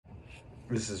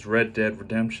This is Red Dead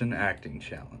Redemption Acting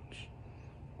Challenge.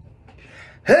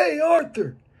 Hey,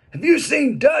 Arthur, have you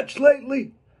seen Dutch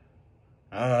lately?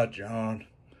 John,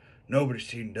 nobody's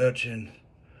seen Dutch in,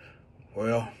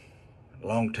 well, a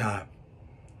long time.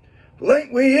 Well,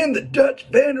 ain't we in the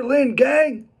Dutch Vanderlyn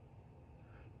gang?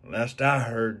 Last I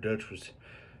heard, Dutch was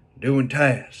doing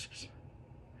tasks.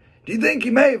 Do you think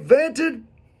he may have vented?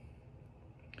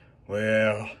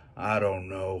 Well, I don't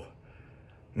know.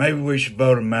 Maybe we should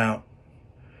vote him out.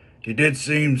 He did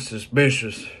seem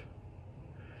suspicious.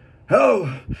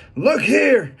 Oh, look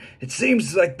here. It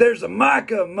seems like there's a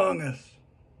Micah among us.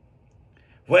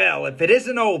 Well, if it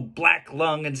isn't old Black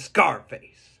Lung and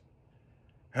Scarface.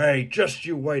 Hey, just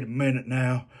you wait a minute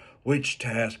now. Which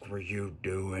task were you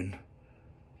doing?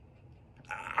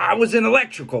 I was in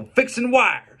electrical, fixing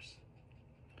wires.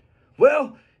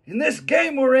 Well, in this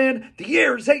game we're in, the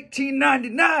year is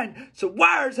 1899, so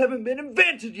wires haven't been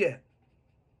invented yet.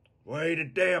 Wait a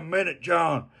damn minute,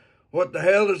 John. What the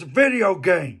hell is a video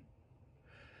game?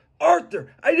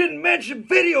 Arthur, I didn't mention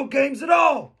video games at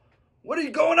all. What are you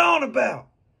going on about?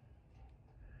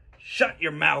 Shut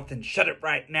your mouth and shut it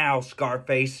right now,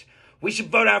 Scarface. We should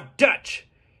vote out Dutch.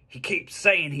 He keeps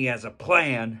saying he has a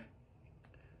plan.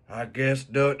 I guess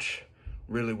Dutch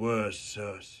really was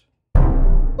sus.